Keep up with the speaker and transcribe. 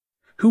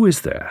Who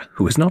is there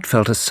who has not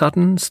felt a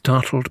sudden,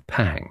 startled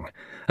pang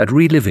at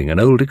reliving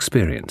an old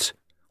experience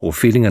or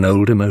feeling an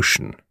old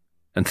emotion,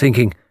 and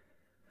thinking,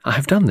 I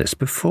have done this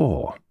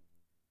before?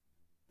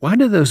 Why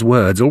do those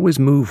words always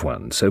move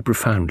one so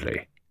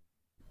profoundly?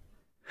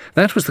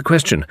 That was the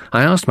question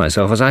I asked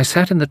myself as I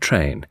sat in the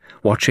train,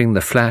 watching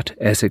the flat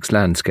Essex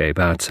landscape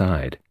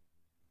outside.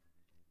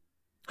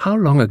 How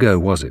long ago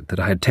was it that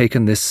I had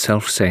taken this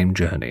self-same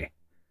journey?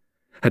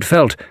 Had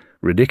felt,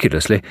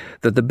 ridiculously,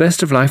 that the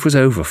best of life was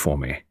over for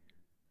me.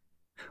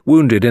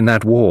 Wounded in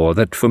that war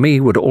that for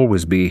me would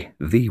always be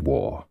the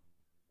war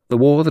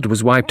that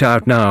was wiped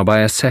out now by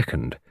a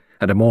second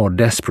and a more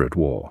desperate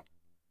war.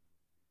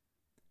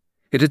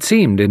 It had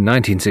seemed in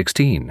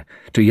 1916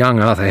 to young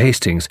Arthur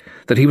Hastings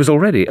that he was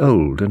already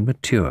old and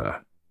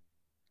mature.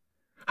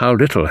 How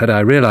little had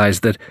I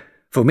realized that,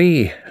 for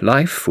me,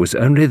 life was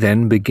only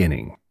then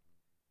beginning.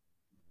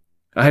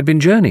 I had been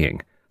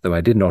journeying, though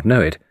I did not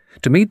know it,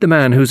 to meet the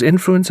man whose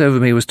influence over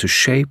me was to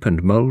shape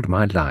and mould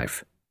my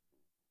life.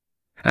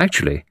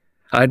 Actually,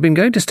 I had been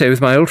going to stay with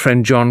my old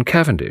friend John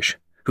Cavendish,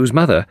 whose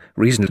mother,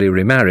 recently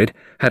remarried,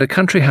 had a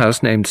country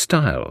house named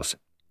Styles.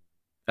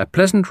 A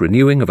pleasant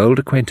renewing of old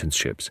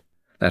acquaintanceships,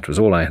 that was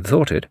all I had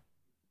thought it,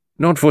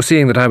 not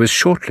foreseeing that I was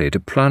shortly to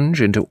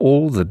plunge into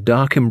all the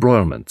dark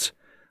embroilments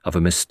of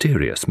a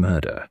mysterious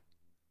murder.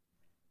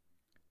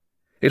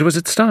 It was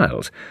at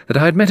Styles that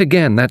I had met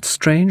again that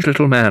strange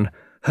little man,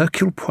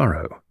 Hercule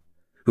Poirot,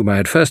 whom I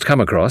had first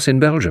come across in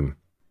Belgium.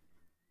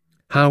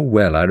 How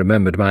well I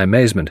remembered my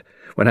amazement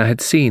when I had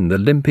seen the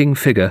limping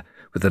figure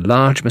with the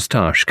large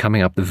moustache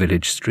coming up the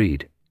village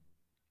street.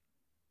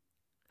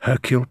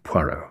 Hercule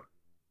Poirot.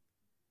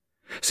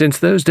 Since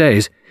those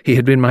days he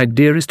had been my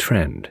dearest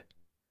friend.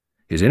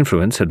 His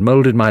influence had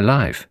moulded my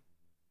life.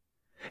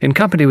 In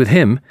company with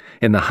him,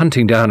 in the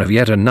hunting down of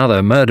yet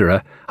another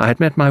murderer, I had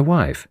met my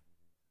wife,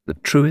 the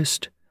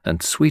truest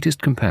and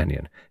sweetest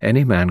companion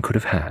any man could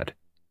have had.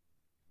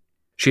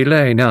 She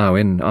lay now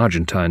in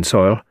Argentine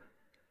soil,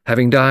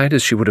 having died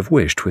as she would have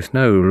wished, with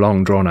no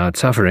long-drawn-out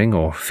suffering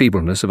or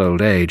feebleness of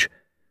old age,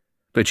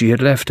 but she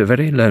had left a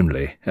very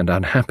lonely and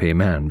unhappy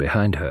man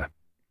behind her.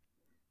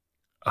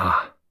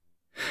 Ah,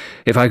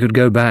 if I could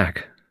go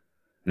back,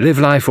 live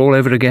life all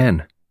over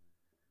again.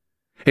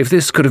 If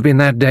this could have been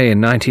that day in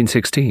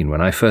 1916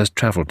 when I first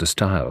travelled to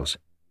Styles.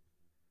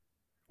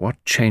 What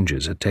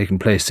changes had taken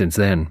place since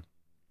then?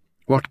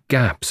 What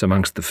gaps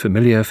amongst the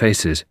familiar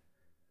faces?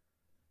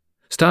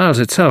 Styles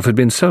itself had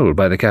been sold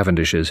by the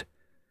Cavendishes.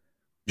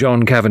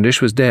 John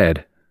Cavendish was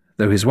dead,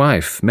 though his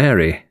wife,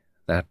 Mary,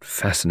 that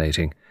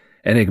fascinating,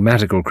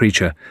 enigmatical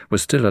creature,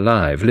 was still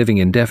alive, living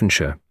in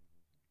Devonshire.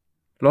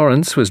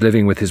 Lawrence was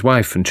living with his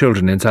wife and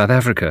children in South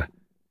Africa.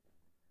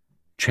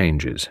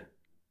 Changes.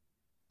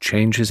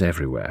 Changes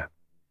everywhere.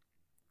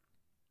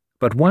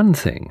 But one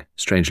thing,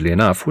 strangely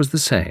enough, was the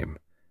same.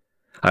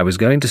 I was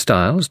going to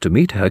Styles to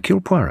meet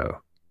Hercule Poirot.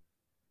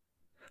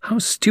 How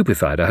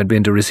stupefied I had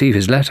been to receive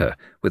his letter,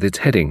 with its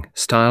heading,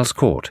 Styles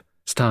Court,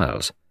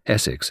 Styles,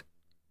 Essex.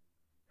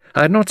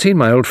 I had not seen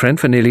my old friend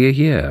for nearly a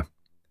year.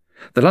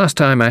 The last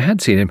time I had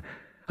seen him,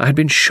 I had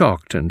been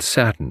shocked and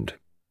saddened.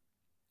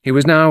 He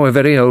was now a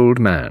very old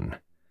man,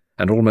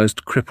 and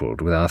almost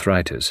crippled with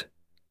arthritis.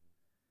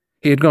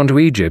 He had gone to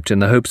Egypt in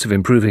the hopes of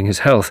improving his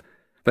health,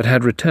 but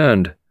had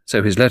returned,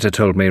 so his letter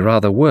told me,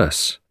 rather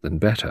worse than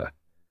better.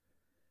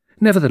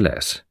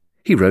 Nevertheless,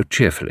 he wrote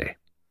cheerfully.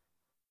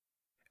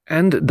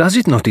 And does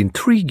it not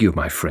intrigue you,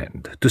 my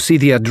friend, to see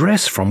the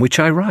address from which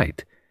I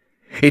write?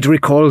 It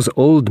recalls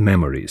old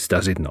memories,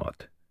 does it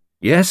not?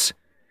 Yes,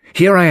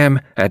 here I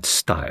am at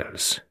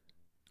Styles.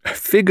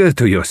 Figure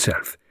to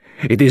yourself,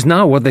 it is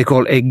now what they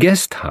call a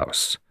guest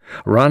house,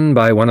 run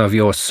by one of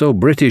your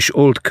so-British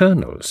old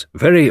colonels,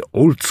 very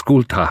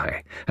old-school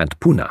tie and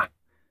puna.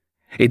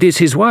 It is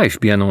his wife,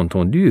 bien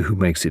entendu, who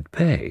makes it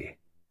pay.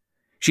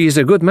 She is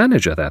a good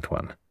manager, that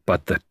one,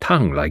 but the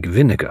tongue like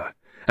vinegar,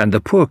 and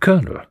the poor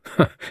colonel,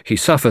 he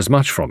suffers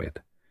much from it.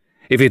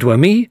 If it were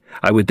me,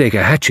 I would take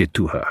a hatchet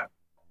to her.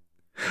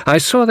 I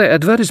saw the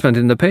advertisement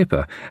in the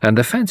paper, and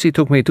the fancy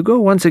took me to go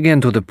once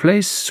again to the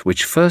place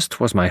which first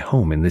was my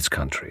home in this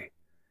country.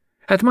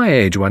 At my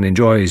age one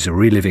enjoys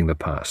reliving the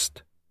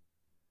past.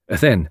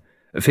 Then,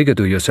 figure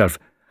to yourself,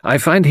 I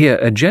find here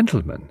a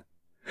gentleman,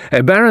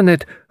 a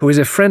baronet who is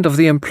a friend of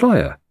the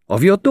employer,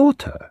 of your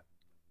daughter.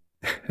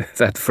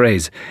 That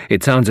phrase,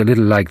 it sounds a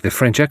little like the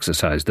French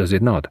exercise, does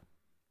it not?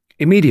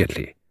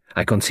 Immediately,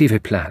 I conceive a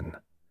plan.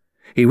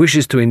 He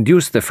wishes to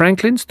induce the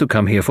Franklins to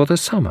come here for the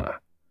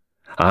summer.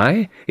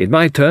 I, in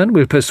my turn,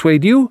 will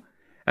persuade you,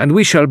 and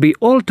we shall be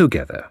all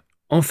together,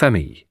 en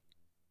famille.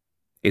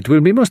 It will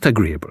be most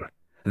agreeable.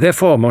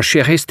 Therefore, mon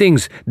cher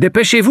Hastings,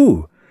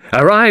 dépêchez-vous.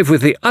 Arrive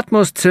with the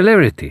utmost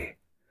celerity.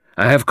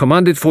 I have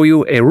commanded for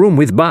you a room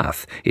with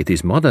bath. It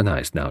is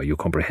modernized now, you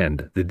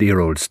comprehend, the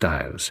dear old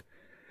styles.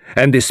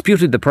 And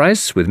disputed the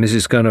price with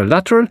Mrs. Colonel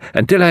Luttrell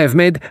until I have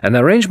made an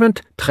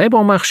arrangement très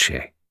bon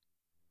marché.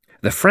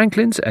 The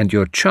Franklins and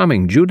your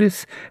charming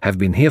Judith have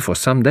been here for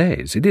some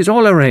days. It is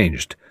all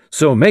arranged,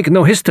 so make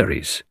no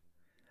histories.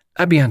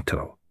 À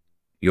bientôt.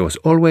 Yours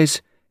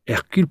always,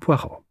 Hercule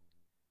Poirot.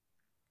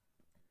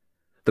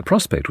 The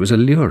prospect was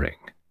alluring,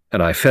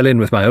 and I fell in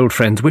with my old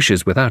friend's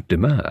wishes without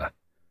demur.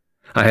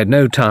 I had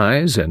no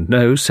ties and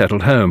no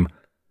settled home.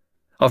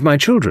 Of my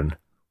children,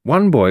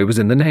 one boy was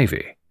in the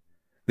Navy,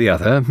 the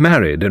other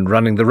married and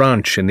running the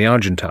ranch in the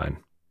Argentine.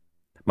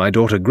 My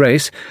daughter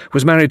Grace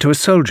was married to a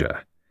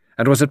soldier,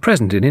 and was at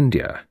present in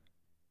India.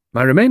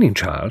 My remaining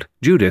child,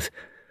 Judith,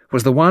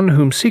 was the one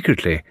whom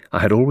secretly I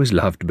had always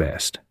loved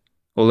best,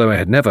 although I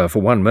had never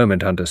for one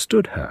moment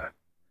understood her.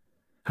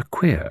 A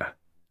queer,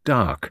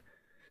 dark,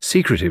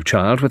 secretive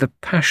child with a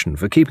passion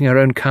for keeping her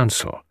own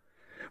counsel,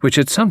 which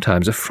had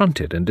sometimes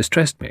affronted and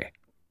distressed me.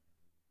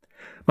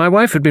 My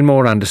wife had been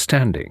more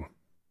understanding.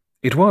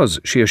 It was,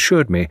 she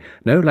assured me,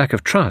 no lack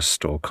of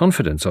trust or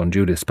confidence on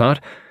Judith's part,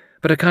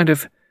 but a kind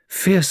of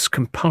fierce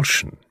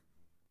compulsion.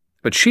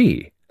 But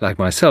she, like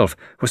myself,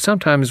 was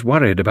sometimes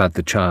worried about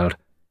the child.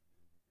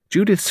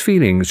 Judith's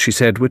feelings, she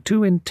said, were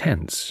too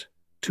intense,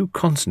 too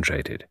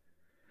concentrated,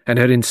 and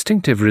her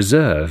instinctive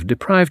reserve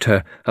deprived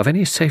her of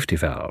any safety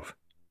valve.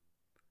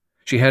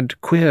 She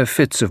had queer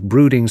fits of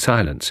brooding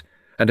silence,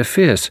 and a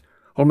fierce,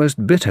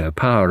 almost bitter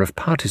power of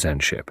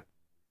partisanship.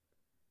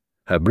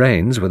 Her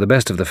brains were the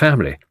best of the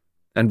family,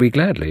 and we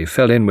gladly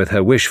fell in with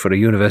her wish for a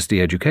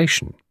university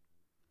education.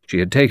 She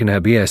had taken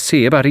her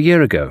BSc about a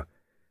year ago,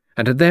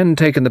 and had then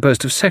taken the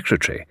post of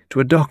secretary to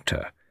a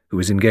doctor who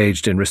was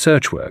engaged in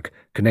research work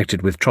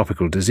connected with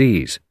tropical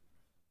disease.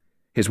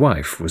 His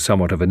wife was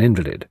somewhat of an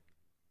invalid.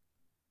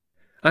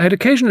 I had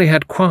occasionally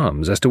had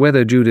qualms as to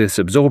whether Judith's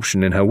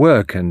absorption in her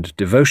work and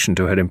devotion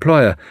to her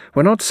employer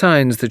were not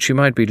signs that she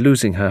might be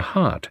losing her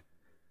heart,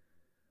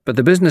 but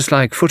the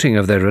businesslike footing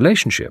of their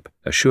relationship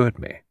assured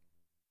me.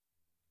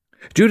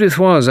 Judith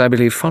was, I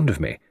believe, fond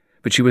of me,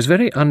 but she was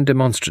very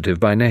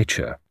undemonstrative by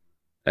nature,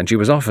 and she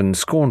was often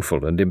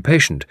scornful and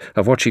impatient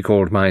of what she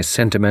called my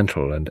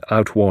sentimental and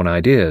outworn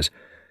ideas.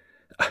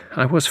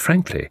 I was,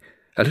 frankly,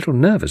 a little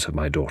nervous of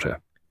my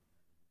daughter.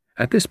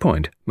 At this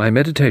point, my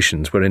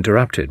meditations were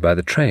interrupted by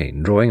the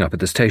train drawing up at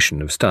the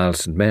station of Stile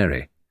St.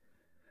 Mary.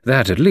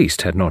 That, at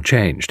least, had not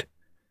changed.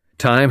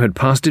 Time had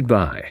passed it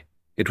by.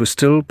 It was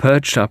still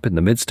perched up in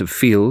the midst of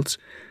fields,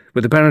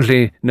 with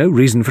apparently no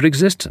reason for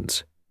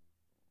existence.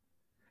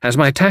 As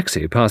my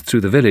taxi passed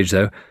through the village,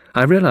 though,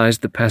 I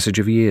realized the passage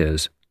of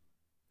years.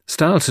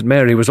 Stile St.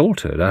 Mary was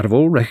altered out of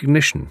all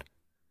recognition.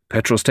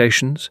 Petrol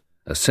stations,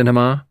 a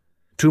cinema,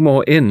 2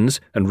 more inns,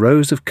 and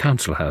rows of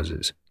council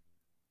houses.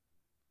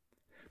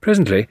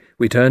 Presently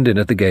we turned in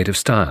at the gate of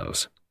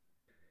Styles.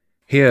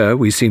 Here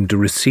we seemed to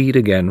recede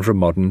again from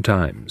modern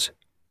times.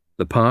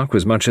 The park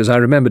was much as I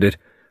remembered it,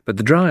 but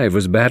the drive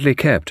was badly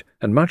kept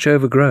and much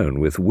overgrown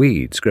with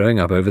weeds growing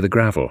up over the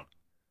gravel.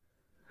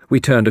 We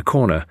turned a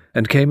corner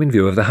and came in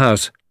view of the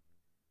house.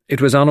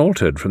 It was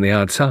unaltered from the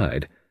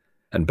outside,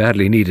 and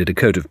badly needed a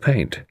coat of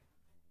paint.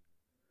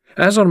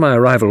 As on my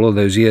arrival all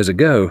those years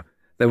ago,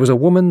 there was a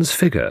woman's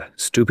figure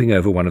stooping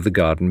over one of the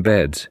garden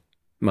beds.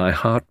 My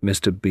heart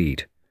missed a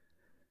beat.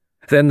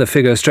 Then the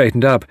figure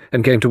straightened up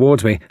and came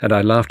towards me, and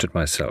I laughed at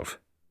myself.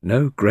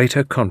 No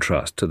greater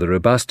contrast to the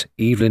robust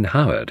Evelyn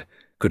Howard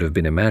could have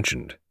been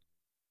imagined.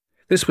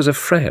 This was a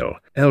frail,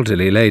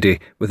 elderly lady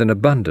with an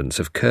abundance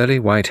of curly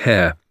white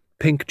hair,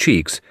 pink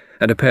cheeks,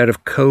 and a pair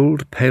of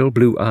cold, pale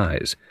blue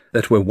eyes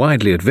that were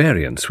widely at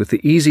variance with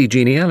the easy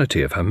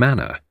geniality of her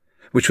manner,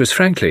 which was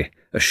frankly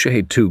a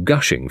shade too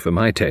gushing for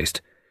my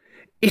taste.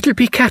 "It'll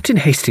be Captain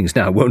Hastings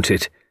now, won't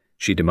it?"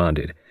 she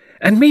demanded.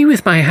 "And me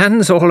with my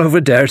hands all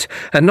over dirt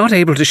and not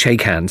able to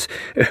shake hands.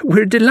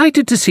 We're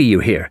delighted to see you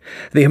here.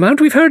 The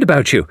amount we've heard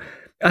about you.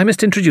 I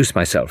must introduce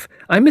myself.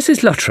 I'm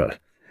Mrs. Luttrell.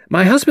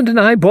 My husband and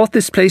I bought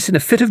this place in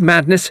a fit of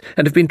madness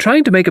and have been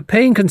trying to make a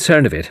paying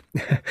concern of it.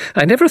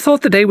 I never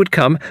thought the day would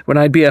come when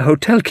I'd be a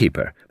hotel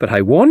keeper, but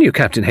I warn you,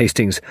 Captain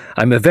Hastings,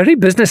 I'm a very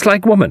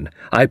businesslike woman.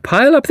 I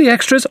pile up the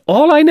extras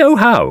all I know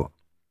how."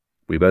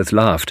 We both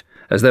laughed,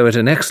 as though at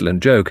an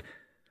excellent joke,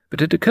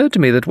 but it occurred to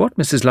me that what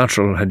Mrs.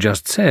 Luttrell had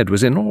just said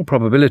was in all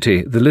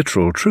probability the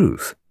literal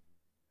truth.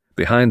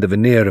 Behind the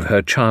veneer of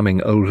her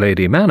charming old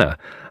lady manner,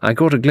 I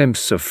caught a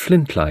glimpse of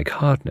flint-like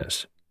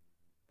hardness.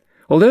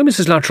 Although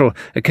Mrs. Luttrell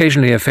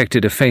occasionally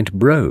affected a faint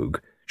brogue,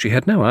 she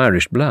had no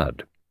Irish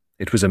blood.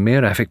 It was a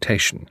mere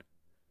affectation.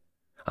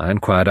 I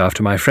inquired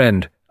after my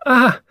friend.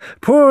 "Ah,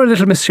 poor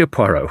little Monsieur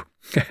Poirot.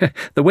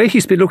 The way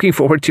he's been looking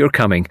forward to your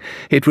coming.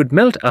 It would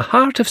melt a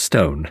heart of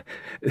stone.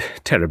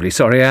 Terribly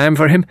sorry I am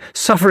for him,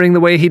 suffering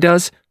the way he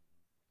does."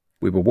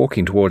 We were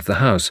walking towards the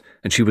house,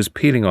 and she was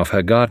peeling off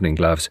her gardening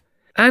gloves.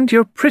 "And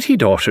your pretty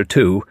daughter,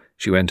 too,"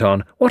 she went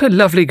on. "What a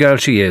lovely girl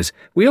she is.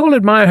 We all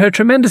admire her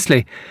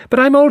tremendously. But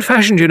I'm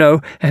old-fashioned, you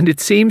know, and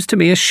it seems to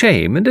me a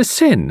shame and a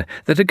sin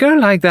that a girl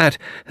like that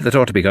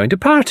ought to be going to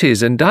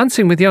parties and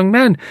dancing with young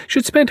men,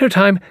 should spend her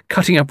time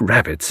cutting up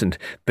rabbits and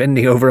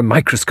bending over a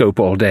microscope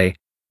all day.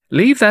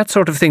 Leave that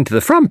sort of thing to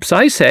the frumps,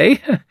 I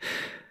say."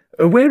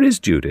 "Where is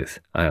Judith?"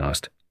 I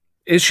asked.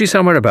 "Is she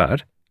somewhere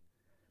about?"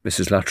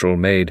 Mrs. Luttrell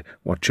made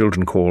what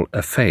children call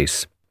a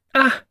face.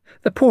 "Ah,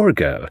 the poor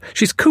girl.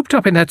 She's cooped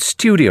up in that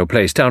studio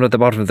place down at the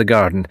bottom of the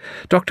garden.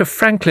 Dr.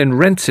 Franklin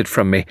rents it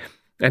from me.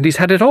 And he's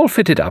had it all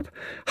fitted up.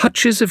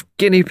 Hutches of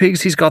guinea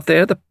pigs he's got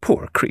there, the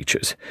poor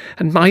creatures.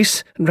 And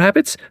mice and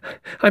rabbits.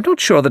 I'm not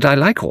sure that I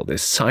like all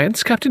this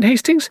science, Captain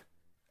Hastings.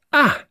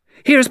 Ah,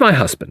 here's my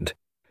husband."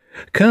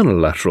 Colonel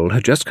Luttrell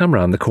had just come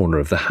round the corner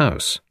of the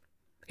house.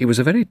 He was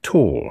a very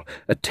tall,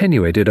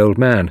 attenuated old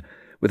man,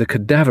 with a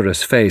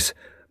cadaverous face,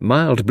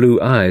 mild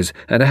blue eyes,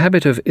 and a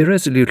habit of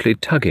irresolutely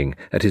tugging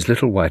at his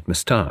little white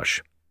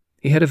moustache.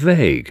 He had a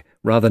vague,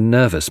 rather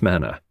nervous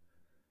manner.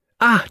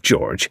 "Ah,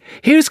 George,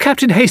 here's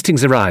Captain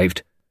Hastings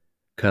arrived."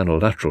 Colonel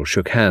Luttrell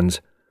shook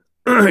hands.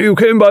 "You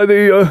came by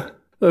the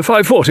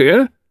 5:40,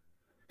 eh?"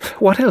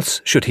 "What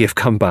else should he have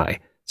come by?"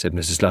 said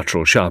Mrs.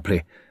 Luttrell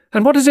sharply.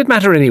 "And what does it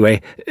matter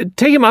anyway?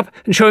 Take him up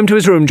and show him to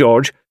his room,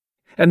 George.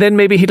 And then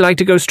maybe he'd like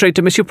to go straight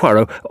to Monsieur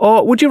Poirot.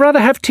 Or would you rather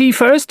have tea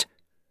first?"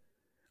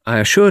 I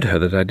assured her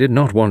that I did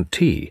not want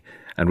tea,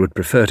 and would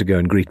prefer to go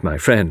and greet my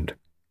friend.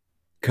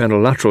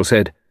 Colonel Luttrell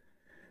said,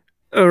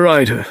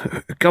 "Right,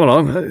 come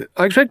along.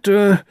 I expect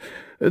they'll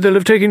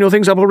have taken your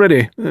things up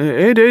already.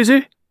 Eh,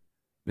 Daisy?"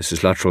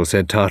 Mrs. Luttrell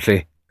said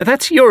tartly,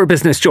 "That's your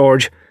business,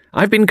 George.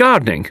 I've been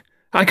gardening.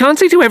 I can't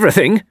see to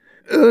everything."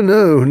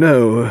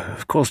 No,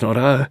 of course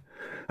not.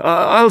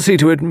 I'll see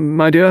to it,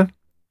 my dear."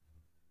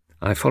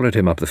 I followed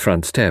him up the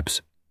front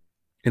steps.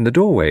 In the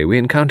doorway we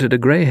encountered a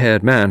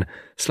grey-haired man,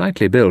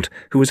 slightly built,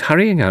 who was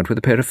hurrying out with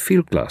a pair of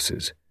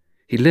field-glasses.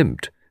 He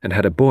limped and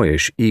had a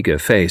boyish, eager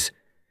face.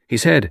 He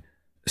said,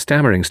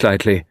 stammering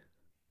slightly,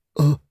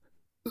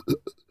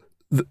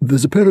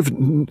 "There's a pair of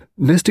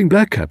nesting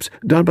blackcaps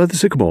down by the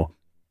sycamore."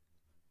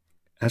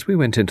 As we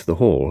went into the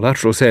hall,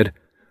 Luttrell said,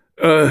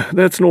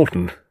 "That's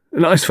Norton.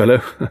 Nice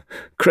fellow.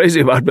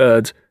 Crazy about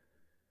birds."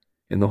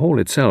 In the hall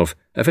itself,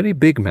 a very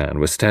big man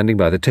was standing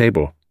by the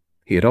table.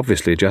 He had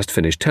obviously just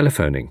finished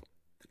telephoning.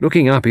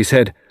 Looking up, he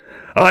said,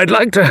 "I'd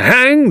like to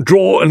hang,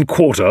 draw, and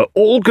quarter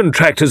all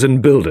contractors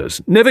and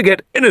builders. Never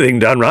get anything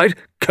done right.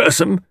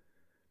 Curse 'em."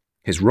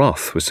 His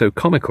wrath was so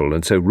comical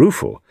and so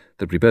rueful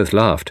that we both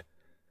laughed.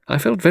 I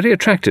felt very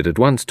attracted at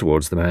once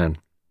towards the man.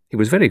 He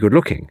was very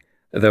good-looking,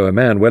 though a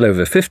man well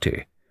over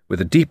 50,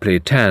 with a deeply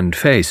tanned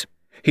face.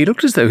 He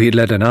looked as though he had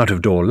led an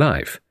out-of-door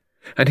life.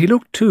 And he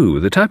looked, too,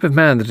 the type of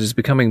man that is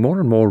becoming more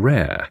and more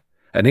rare,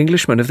 an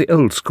Englishman of the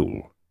old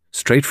school,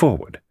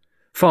 straightforward,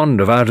 fond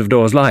of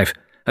out-of-doors life,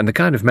 and the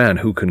kind of man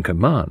who can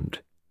command.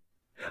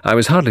 I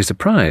was hardly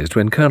surprised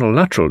when Colonel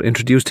Luttrell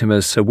introduced him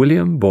as Sir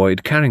William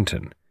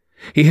Boyd-Carrington.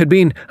 He had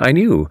been, I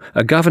knew,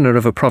 a governor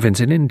of a province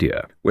in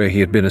India, where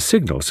he had been a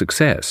signal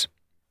success.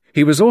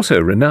 He was also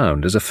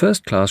renowned as a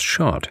first-class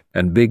shot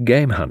and big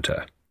game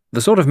hunter,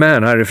 the sort of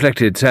man, I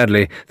reflected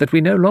sadly, that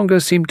we no longer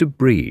seem to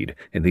breed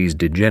in these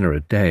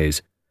degenerate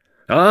days.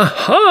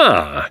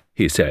 "Aha!"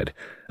 he said.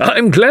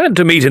 "I'm glad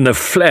to meet in the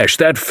flesh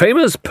that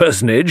famous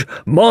personage,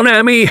 Mon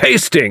Ami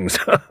Hastings."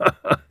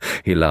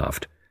 He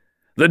laughed.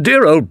 "The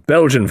dear old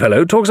Belgian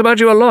fellow talks about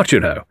you a lot, you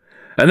know.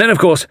 And then, of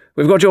course,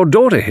 we've got your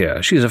daughter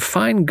here. She's a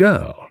fine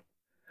girl."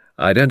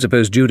 "I don't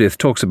suppose Judith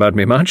talks about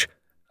me much,"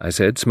 I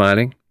said,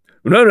 smiling.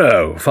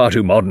 No, far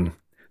too modern.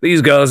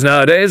 These girls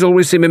nowadays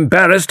always seem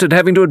embarrassed at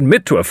having to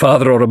admit to a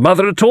father or a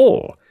mother at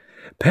all.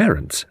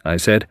 Parents, I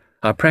said,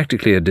 are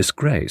practically a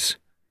disgrace."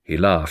 He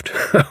laughed.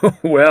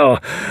 "Well,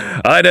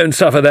 I don't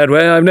suffer that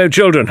way. I've no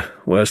children,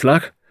 worse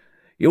luck.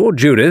 Your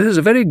Judith is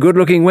a very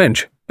good-looking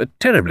wench, but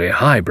terribly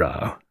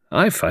highbrow.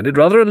 I find it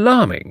rather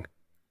alarming."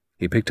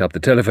 He picked up the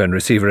telephone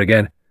receiver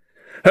again.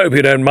 "Hope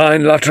you don't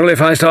mind, Luttrell,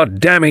 if I start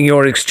damning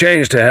your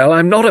exchange to hell.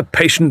 I'm not a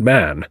patient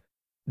man."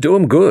 "Do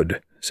 'em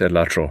good," said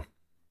Luttrell.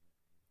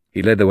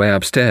 He led the way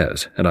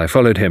upstairs, and I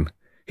followed him.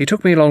 He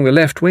took me along the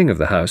left wing of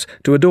the house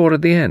to a door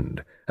at the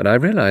end, and I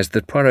realized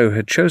that Poirot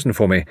had chosen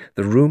for me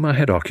the room I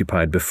had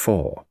occupied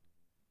before.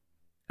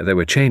 There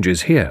were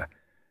changes here.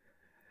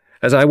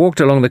 As I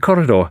walked along the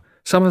corridor,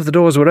 some of the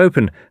doors were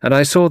open, and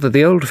I saw that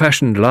the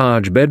old-fashioned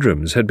large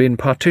bedrooms had been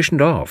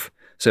partitioned off,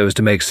 so as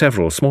to make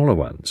several smaller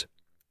ones.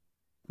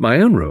 My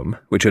own room,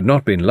 which had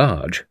not been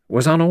large,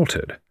 was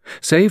unaltered,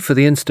 save for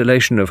the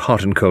installation of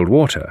hot and cold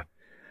water,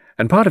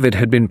 and part of it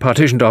had been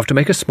partitioned off to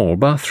make a small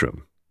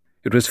bathroom.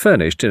 It was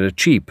furnished in a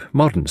cheap,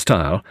 modern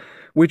style,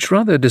 which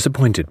rather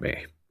disappointed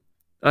me.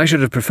 I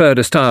should have preferred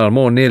a style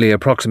more nearly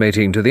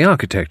approximating to the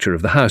architecture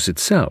of the house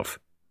itself.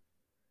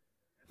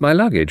 My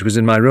luggage was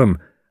in my room,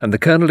 and the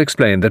Colonel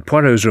explained that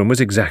Poirot's room was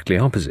exactly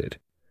opposite.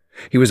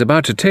 He was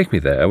about to take me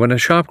there when a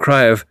sharp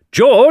cry of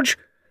 "George!"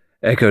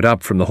 echoed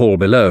up from the hall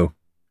below.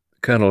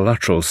 Colonel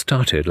Luttrell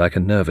started like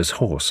a nervous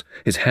horse.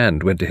 His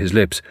hand went to his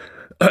lips.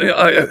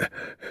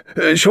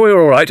 Sure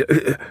you're all right?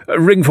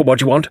 Ring for what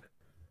you want."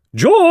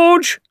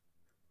 "George!"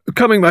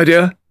 "Coming, my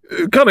dear.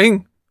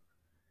 Coming."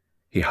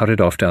 He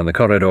hurried off down the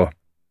corridor.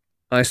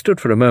 I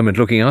stood for a moment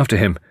looking after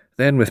him.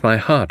 Then, with my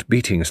heart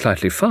beating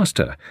slightly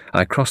faster,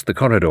 I crossed the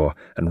corridor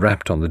and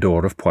rapped on the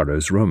door of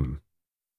Poirot's room.